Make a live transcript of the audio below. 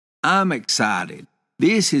I'm excited.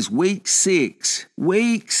 This is week six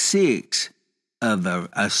of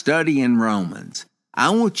a study in Romans. I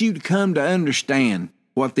want you to come to understand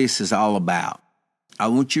what this is all about. I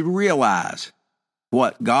want you to realize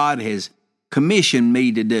what God has commissioned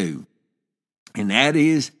me to do, and that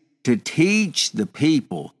is to teach the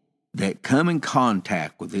people that come in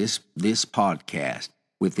contact with this podcast,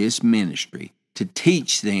 with this ministry, to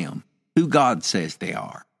teach them who God says they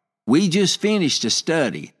are. We just finished a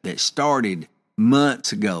study that started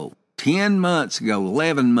months ago, 10 months ago,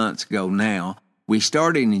 11 months ago now. We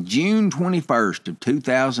started in June 21st of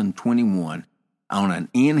 2021 on an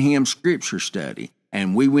in-him scripture study,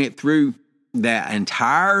 and we went through that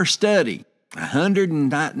entire study,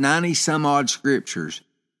 190 some odd scriptures,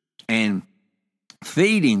 and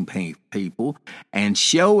feeding people and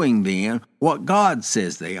showing them what God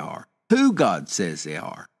says they are, who God says they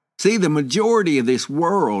are. See, the majority of this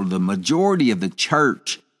world, the majority of the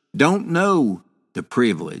church, don't know the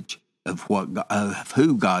privilege of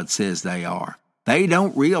who God says they are. They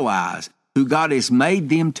don't realize who God has made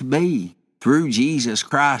them to be through Jesus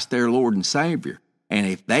Christ, their Lord and Savior. And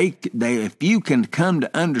if you can come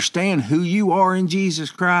to understand who you are in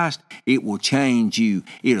Jesus Christ, it will change you.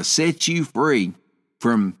 It'll set you free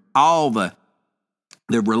from all the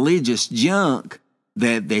religious junk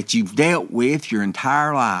that you've dealt with your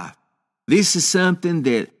entire life. This is something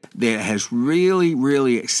that has really,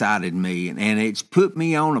 really excited me, and it's put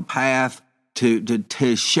me on a path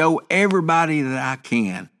to show everybody that I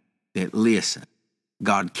can that, listen,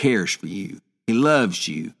 God cares for you. He loves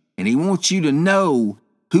you, and He wants you to know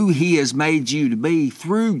who He has made you to be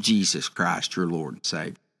through Jesus Christ, your Lord and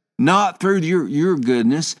Savior. Not through your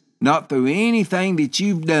goodness, not through anything that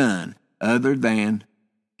you've done other than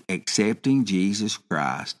accepting Jesus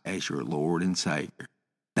Christ as your Lord and Savior.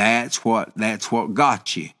 That's what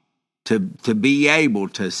got you to be able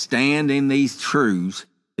to stand in these truths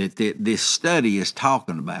that this study is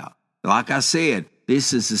talking about. Like I said,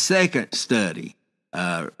 this is the second study.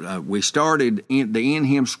 We started the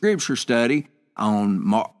in-him scripture study on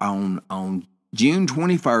June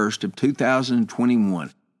 21st of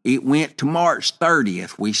 2021. It went to March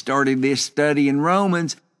 30th. We started this study in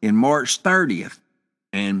Romans in March 30th.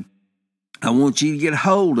 And I want you to get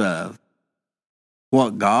hold of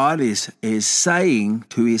what God is saying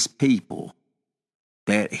to His people,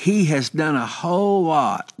 that He has done a whole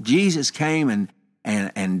lot. Jesus came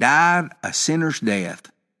and died a sinner's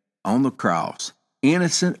death on the cross,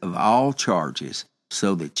 innocent of all charges,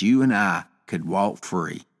 so that you and I could walk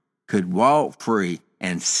free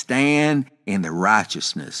and stand in the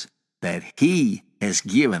righteousness that He has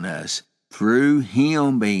given us through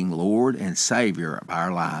Him being Lord and Savior of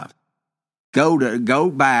our lives. Go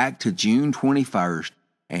back to June 21st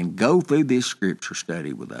and go through this scripture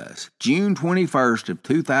study with us. June 21st of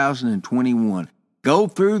 2021. Go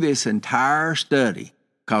through this entire study,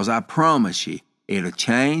 because I promise you, it'll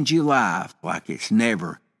change your life like it's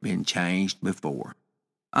never been changed before.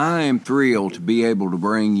 I am thrilled to be able to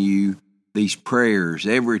bring you these prayers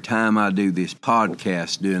every time I do this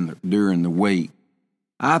podcast during the week.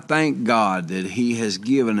 I thank God that He has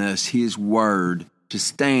given us His Word to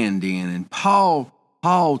stand in. And Paul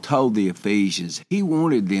told the Ephesians he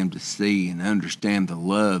wanted them to see and understand the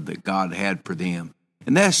love that God had for them.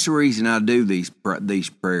 And that's the reason I do these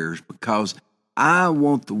prayers, because I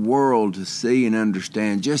want the world to see and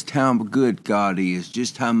understand just how good God is,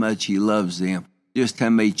 just how much He loves them, just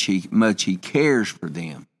how much He cares for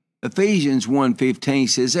them. Ephesians 1:15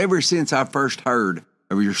 says, "Ever since I first heard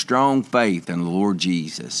of your strong faith in the Lord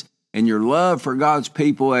Jesus and your love for God's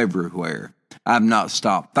people everywhere, I've not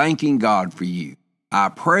stopped thanking God for you. I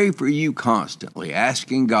pray for you constantly,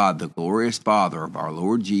 asking God, the glorious Father of our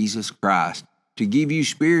Lord Jesus Christ, to give you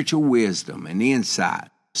spiritual wisdom and insight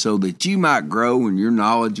so that you might grow in your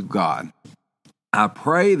knowledge of God. I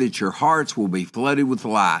pray that your hearts will be flooded with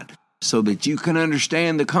light so that you can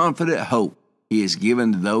understand the confident hope He has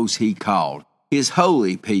given to those He called, His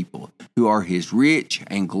holy people, who are His rich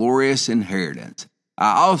and glorious inheritance.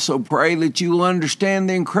 I also pray that you will understand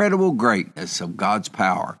the incredible greatness of God's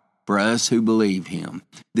power for us who believe Him.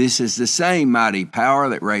 This is the same mighty power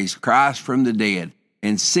that raised Christ from the dead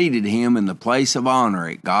and seated Him in the place of honor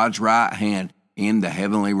at God's right hand in the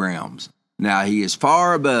heavenly realms. Now He is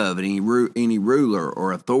far above any ruler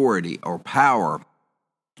or authority or power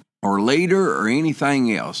or leader or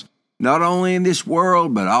anything else, not only in this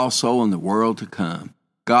world but also in the world to come.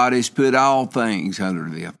 God has put all things under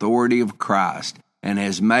the authority of Christ and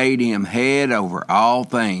has made Him head over all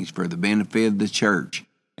things for the benefit of the church.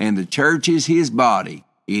 And the church is His body.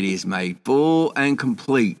 It is made full and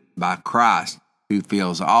complete by Christ, who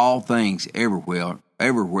fills all things everywhere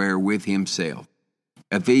everywhere with himself.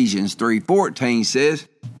 Ephesians 3:14 says,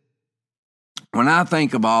 when I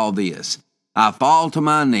think of all this, I fall to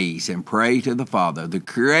my knees and pray to the Father, the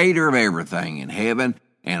creator of everything in heaven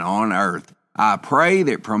and on earth. I pray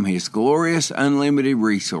that from his glorious, unlimited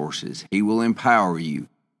resources, he will empower you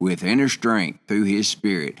with inner strength through his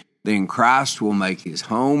Spirit. Then Christ will make his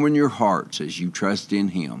home in your hearts as you trust in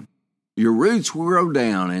him. Your roots will grow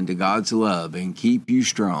down into God's love and keep you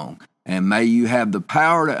strong. And may you have the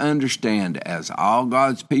power to understand, as all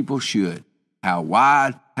God's people should, how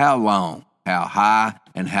wide, how long, how high,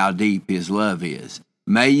 and how deep his love is.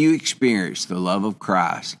 May you experience the love of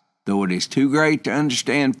Christ. Though it is too great to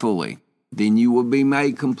understand fully, then you will be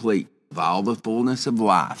made complete with all the fullness of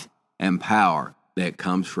life and power that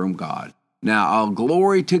comes from God. Now all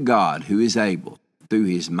glory to God, who is able, through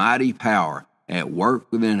his mighty power at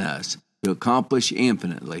work within us, to accomplish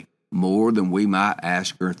infinitely more than we might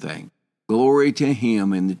ask or think. Glory to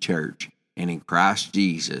him in the church and in Christ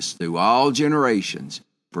Jesus through all generations,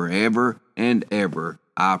 forever and ever.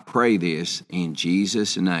 I pray this in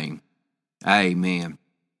Jesus' name. Amen.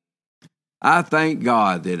 I thank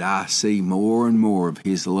God that I see more and more of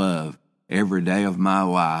his love every day of my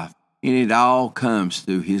life, and it all comes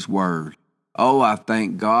through his word. Oh, I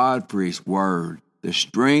thank God for his word, the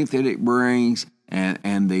strength that it brings,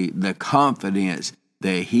 and the confidence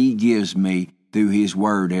that he gives me through his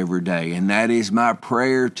word every day. And that is my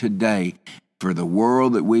prayer today for the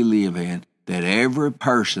world that we live in, that every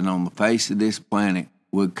person on the face of this planet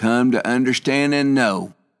would come to understand and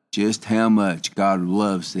know just how much God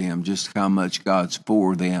loves them, just how much God's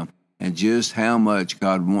for them, and just how much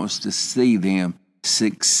God wants to see them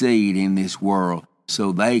succeed in this world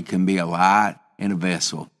so they can be a light and a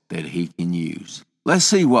vessel that he can use. Let's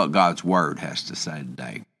see what God's word has to say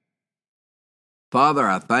today. Father,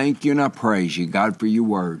 I thank you and I praise you, God, for your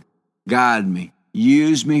word. Guide me.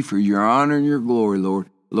 Use me for your honor and your glory, Lord.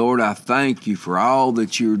 Lord, I thank you for all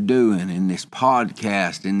that you're doing in this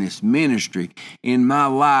podcast, in this ministry, in my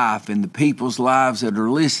life, and the people's lives that are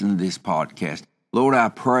listening to this podcast. Lord, I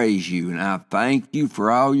praise you and I thank you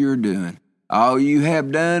for all you're doing, all you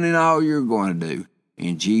have done and all you're going to do.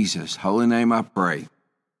 In Jesus' holy name I pray.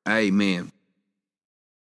 Amen.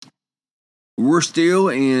 We're still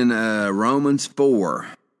in Romans 4,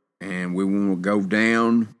 and we want to go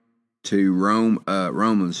down to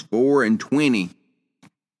Romans 4 and 20.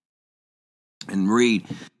 And read.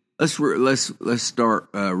 Let's start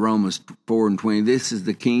Romans 4 and 20. This is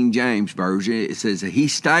the King James Version. It says, he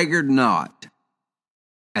staggered not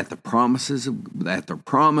at the promise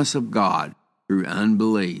of God through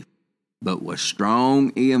unbelief, but was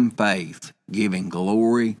strong in faith, giving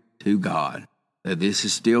glory to God. Now, this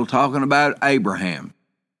is still talking about Abraham.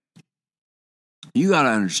 You got to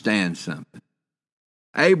understand something.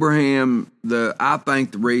 Abraham, I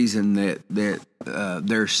think the reason that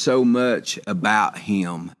there's so much about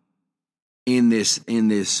him in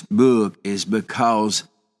this book is because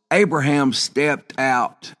Abraham stepped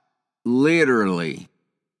out literally,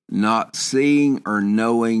 not seeing or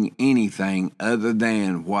knowing anything other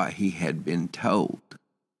than what he had been told.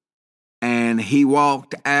 And he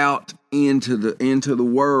walked out into the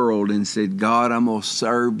world and said, God, I'm going to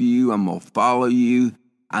serve you. I'm going to follow you.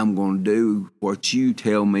 I'm going to do what you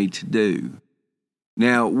tell me to do.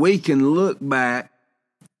 Now, we can look back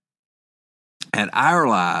at our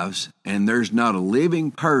lives, and there's not a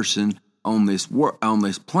living person on this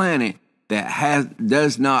planet that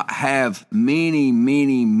does not have many,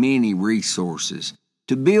 many, many resources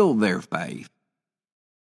to build their faith.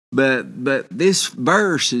 But this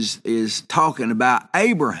verse is talking about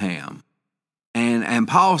Abraham. And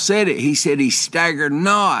Paul said it. He said he staggered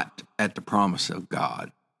not at the promise of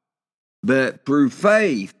God, but through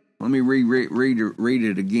faith. Let me read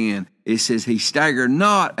it again. It says he staggered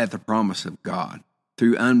not at the promise of God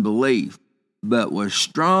through unbelief, but was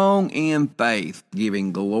strong in faith,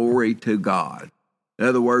 giving glory to God. In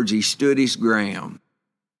other words, he stood his ground.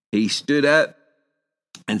 He stood up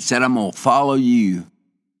and said, I'm going to follow you.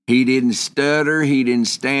 He didn't stutter. He didn't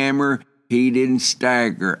stammer. He didn't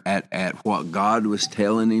stagger at what God was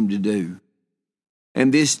telling him to do.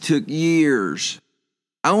 And this took years.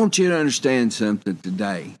 I want you to understand something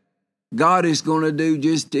today. God is going to do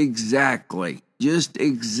just exactly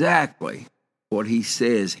what he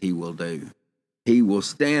says he will do. He will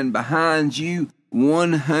stand behind you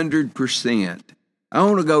 100%. I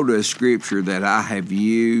want to go to a scripture that I have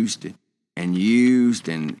used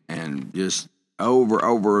and just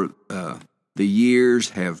over the years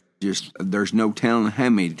have just, there's no telling how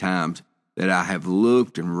many times that I have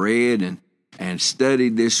looked and read and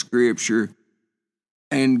studied this scripture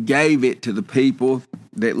and gave it to the people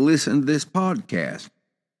that listen to this podcast.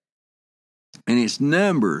 And it's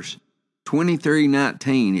Numbers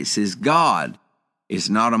 23:19. It says, God is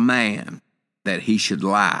not a man that he should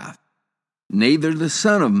lie, neither the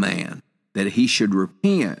Son of Man that he should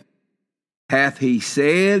repent. Hath he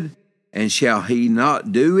said, and shall he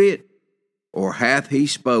not do it? Or hath he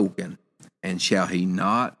spoken, and shall he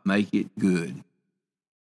not make it good?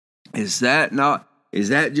 Is that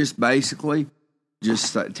just basically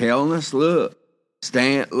just telling us, look,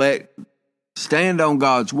 stand on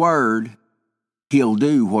God's word, he'll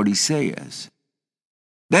do what he says.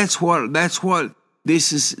 That's what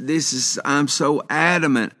this is. I'm so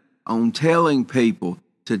adamant on telling people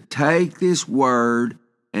to take this word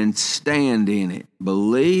and stand in it.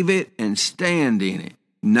 Believe it and stand in it.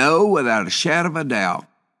 Know without a shadow of a doubt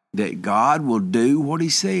that God will do what he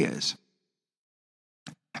says.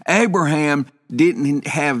 Abraham didn't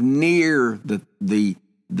have near the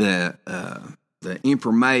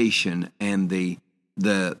information and the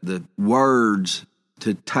words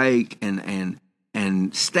to take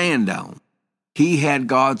and stand on. He had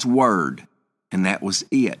God's word, and that was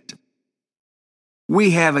it.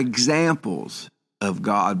 We have examples of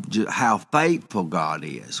God, how faithful God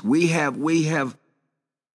is. We have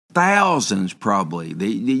thousands probably that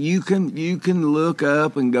you can look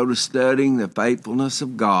up and go to studying the faithfulness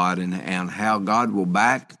of God and how God will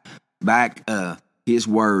back his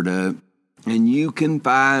word up, and you can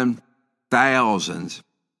find thousands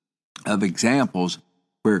of examples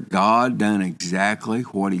where God done exactly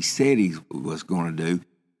what he said he was going to do,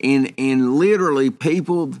 in literally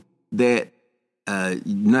people that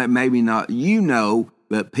maybe not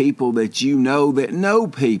but people that that know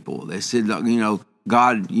people that said,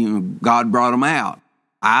 God brought them out.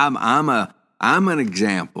 I'm an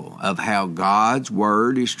example of how God's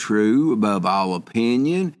word is true above all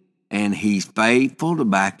opinion, and he's faithful to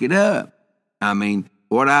back it up. I mean,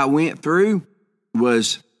 what I went through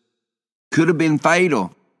could have been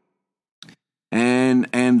fatal.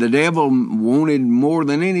 And the devil wanted more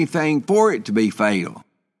than anything for it to be fatal.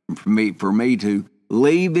 For me to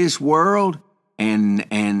leave this world and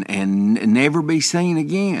never be seen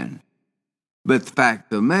again. But the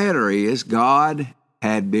fact of the matter is, God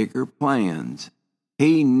had bigger plans.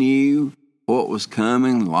 He knew what was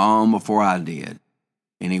coming long before I did,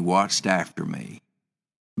 and he watched after me.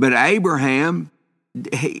 But Abraham,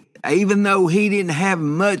 even though he didn't have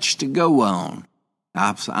much to go on,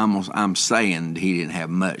 I'm saying he didn't have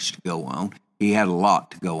much to go on. He had a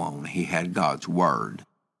lot to go on. He had God's word.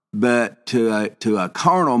 But to a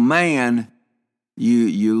carnal man,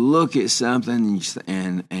 you look at something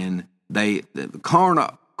and the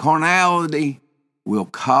carnality will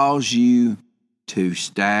cause you to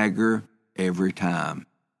stagger every time.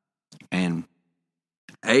 And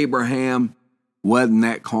Abraham wasn't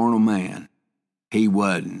that carnal man. He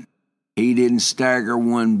wasn't. He didn't stagger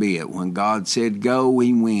one bit. When God said go,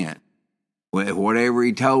 he went. Whatever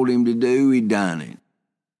he told him to do, he done it.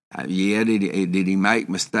 Yeah, did he make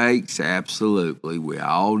mistakes? Absolutely, we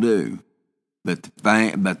all do. But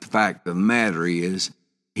the fact of the matter is,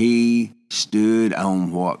 he stood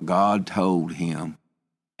on what God told him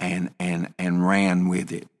and ran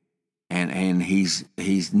with it. And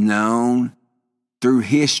he's known through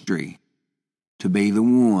history to be the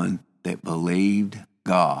one that believed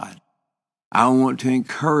God. I want to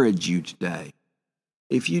encourage you today.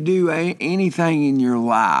 If you do anything in your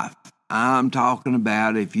life, I'm talking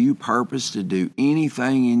about if you purpose to do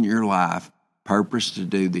anything in your life, purpose to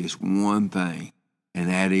do this one thing, and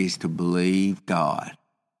that is to believe God.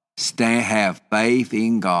 Have faith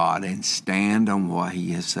in God and stand on what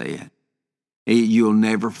he has said. You'll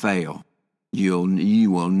never fail. You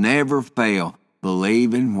will never fail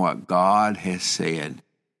believing what God has said.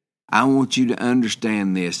 I want you to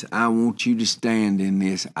understand this. I want you to stand in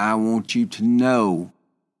this. I want you to know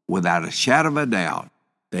without a shadow of a doubt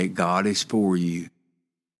that God is for you.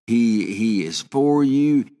 He is for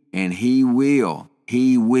you, and he will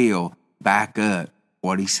back up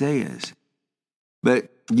what he says. But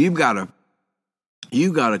you've got to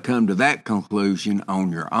come to that conclusion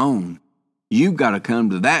on your own. You've got to come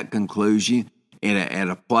to that conclusion at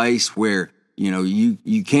a place where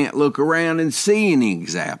you can't look around and see any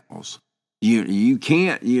examples. You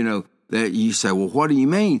can't, that you say, well, what do you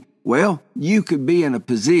mean? Well, you could be in a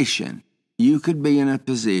position. You could be in a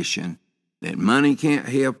position that money can't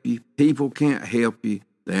help you, people can't help you.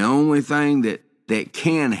 The only thing that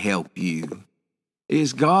can help you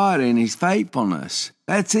is God and his faithfulness.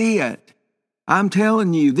 That's it. I'm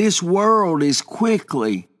telling you, this world is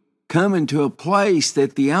quickly coming to a place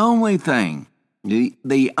that the only thing that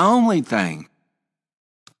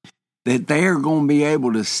they're going to be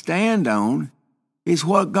able to stand on is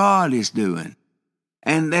what God is doing.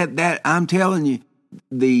 And that I'm telling you,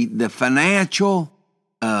 the financial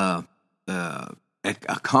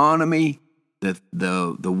economy,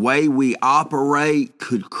 the way we operate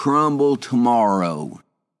could crumble tomorrow.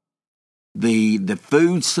 The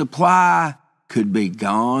food supply could be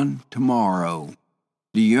gone tomorrow.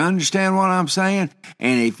 Do you understand what I'm saying?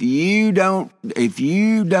 And if you don't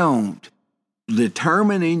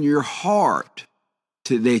determine in your heart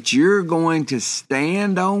that you're going to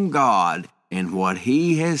stand on God and what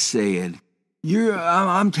He has said,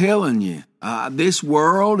 I'm telling you, this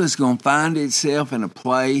world is going to find itself in a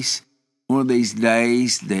place one of these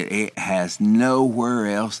days that it has nowhere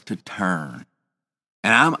else to turn.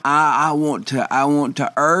 And I want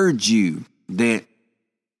to urge you that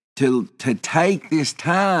to take this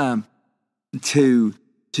time to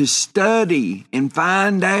study and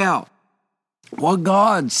find out what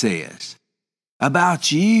God says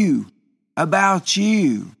about you,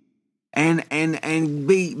 and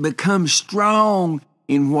become strong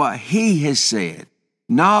in what He has said,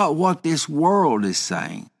 not what this world is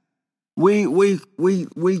saying.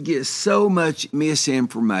 We get so much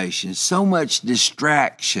misinformation, so much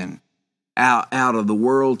distraction out of the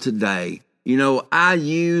world today. You know, I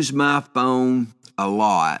use my phone a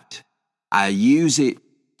lot. I use it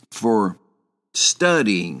for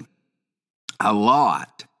studying a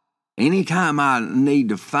lot. Anytime I need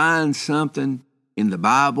to find something in the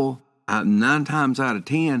Bible, 9 times out of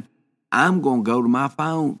 10, I'm going to go to my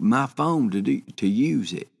phone to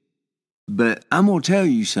use it. But I'm going to tell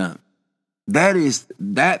you something.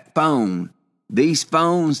 That phone, these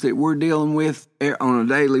phones that we're dealing with on a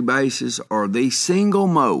daily basis are the single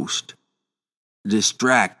most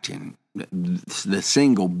distraction, the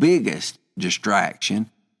single biggest distraction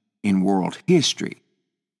in world history.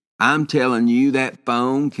 I'm telling you, that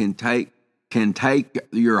phone can take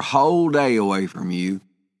your whole day away from you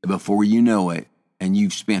before you know it, and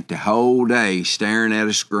you've spent the whole day staring at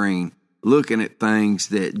a screen, looking at things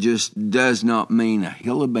that just does not mean a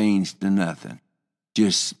hill of beans to nothing.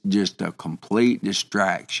 Just a complete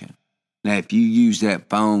distraction. Now, if you use that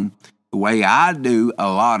phone the way I do, a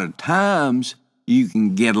lot of times you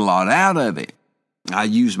can get a lot out of it. I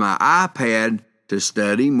use my iPad to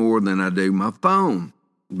study more than I do my phone.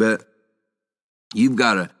 But you've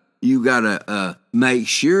got to make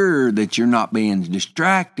sure that you're not being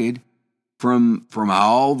distracted from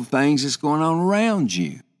all the things that's going on around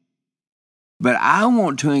you. But I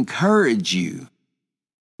want to encourage you.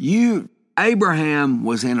 Abraham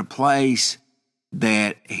was in a place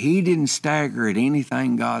that he didn't stagger at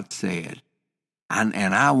anything God said.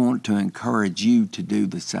 And I want to encourage you to do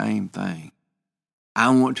the same thing. I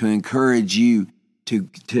want to encourage you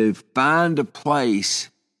to find a place,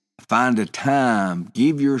 find a time,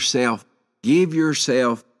 give yourself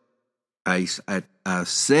a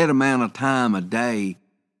set amount of time a day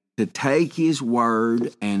to take His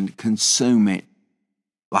Word and consume it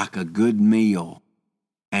like a good meal,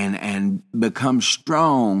 and become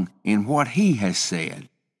strong in what He has said.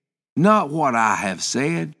 Not what I have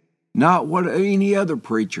said, not what any other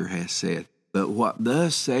preacher has said, but what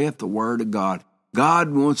thus saith the Word of God.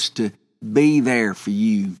 God wants to be there for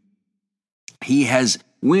you. He has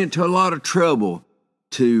went to a lot of trouble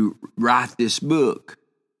to write this book.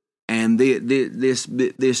 And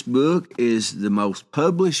this book is the most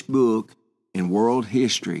published book in world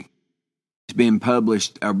history. It's been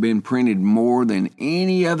published or been printed more than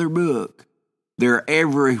any other book. They're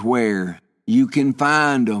everywhere. You can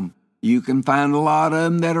find them. You can find a lot of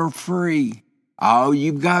them that are free. All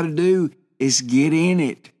you've got to do is get in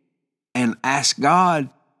it and ask God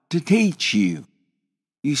to teach you.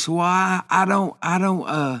 You say, well, I don't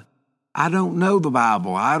know the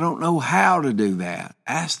Bible. I don't know how to do that.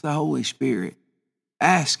 Ask the Holy Spirit.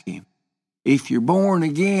 Ask Him. If you're born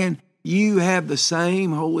again, you have the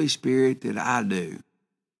same Holy Spirit that I do.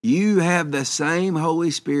 You have the same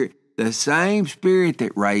Holy Spirit. The same Spirit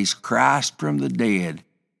that raised Christ from the dead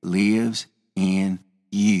lives in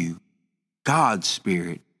you. God's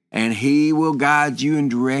Spirit. And He will guide you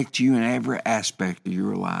and direct you in every aspect of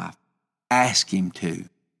your life. Ask Him to.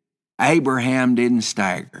 Abraham didn't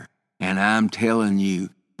stagger. And I'm telling you,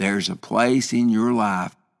 there's a place in your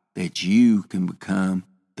life that you can become,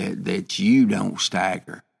 that you don't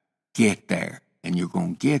stagger. Get there. And you're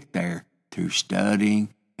going to get there through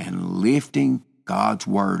studying and lifting God's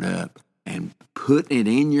Word up and putting it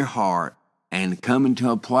in your heart and coming to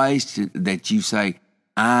a place that you say,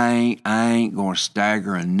 I ain't going to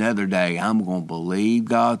stagger another day. I'm going to believe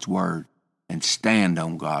God's Word and stand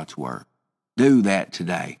on God's Word. Do that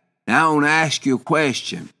today. Now I want to ask you a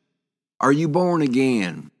question. Are you born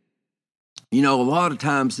again? You know, a lot of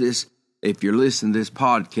times this if you're listening to this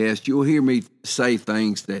podcast, you'll hear me say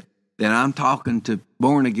things that I'm talking to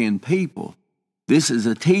born-again people. This is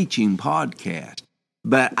a teaching podcast.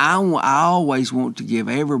 But I always want to give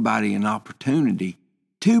everybody an opportunity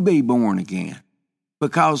to be born again.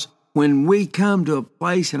 Because when we come to a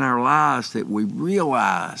place in our lives that we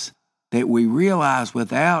realize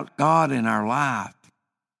without God in our life,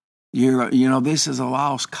 this is a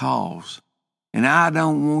lost cause. And I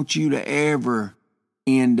don't want you to ever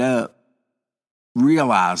end up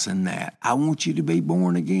realizing that. I want you to be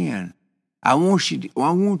born again. I want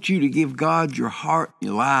you to give God your heart,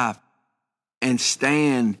 your life, and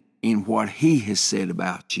stand in what He has said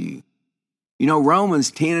about you.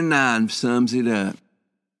 Romans 10:9 sums it up.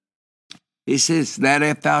 It says that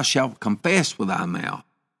if thou shalt confess with thy mouth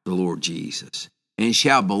the Lord Jesus, and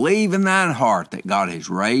shalt believe in thine heart that God has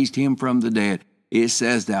raised him from the dead, it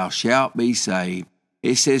says thou shalt be saved.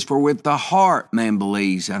 It says, for with the heart man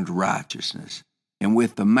believes unto righteousness, and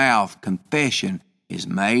with the mouth confession is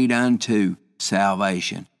made unto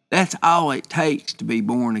salvation. That's all it takes to be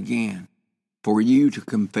born again. For you to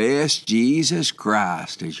confess Jesus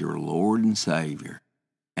Christ as your Lord and Savior,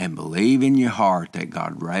 and believe in your heart that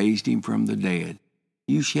God raised him from the dead,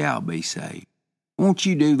 you shall be saved. Won't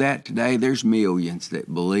you do that today? There's millions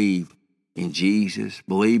that believe in Jesus,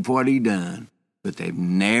 believe what he done, but they've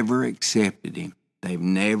never accepted him. They've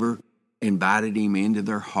never invited him into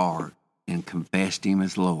their heart and confessed him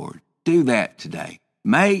as Lord. Do that today.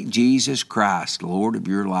 Make Jesus Christ Lord of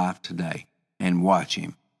your life today, and watch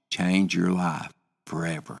him change your life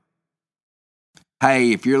forever.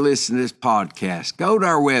 Hey, if you're listening to this podcast, go to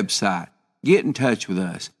our website. Get in touch with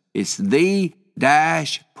us. It's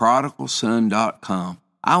the-prodigalson.com.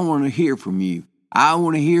 I want to hear from you. I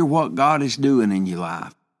want to hear what God is doing in your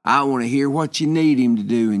life. I want to hear what you need him to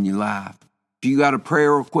do in your life. If you got a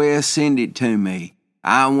prayer request, send it to me.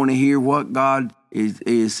 I want to hear what God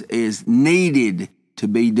is needed to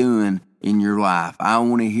be doing in your life. I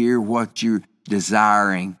want to hear what you're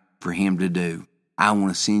desiring for him to do. I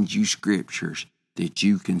want to send you scriptures that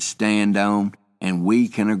you can stand on and we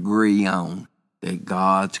can agree on that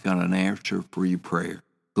God's got an answer for your prayer.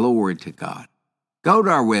 Glory to God. Go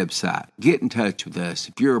to our website. Get in touch with us.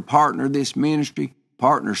 If you're a partner of this ministry,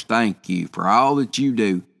 partners, thank you for all that you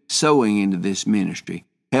do sowing into this ministry,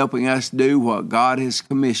 helping us do what God has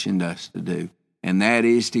commissioned us to do, and that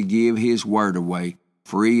is to give his word away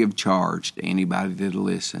free of charge to anybody that'll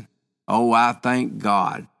listen. Oh, I thank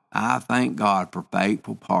God. I thank God for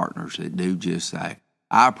faithful partners that do just that.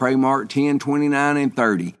 I pray Mark 10, 29, and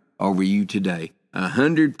 30 over you today.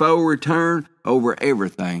 100-fold return over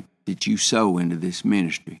everything that you sow into this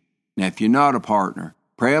ministry. Now, if you're not a partner,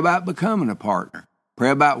 pray about becoming a partner. Pray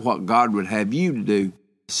about what God would have you to do,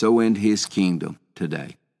 sow into his kingdom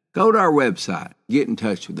today. Go to our website. Get in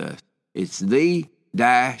touch with us. It's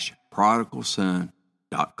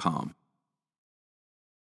the-prodigalson.com.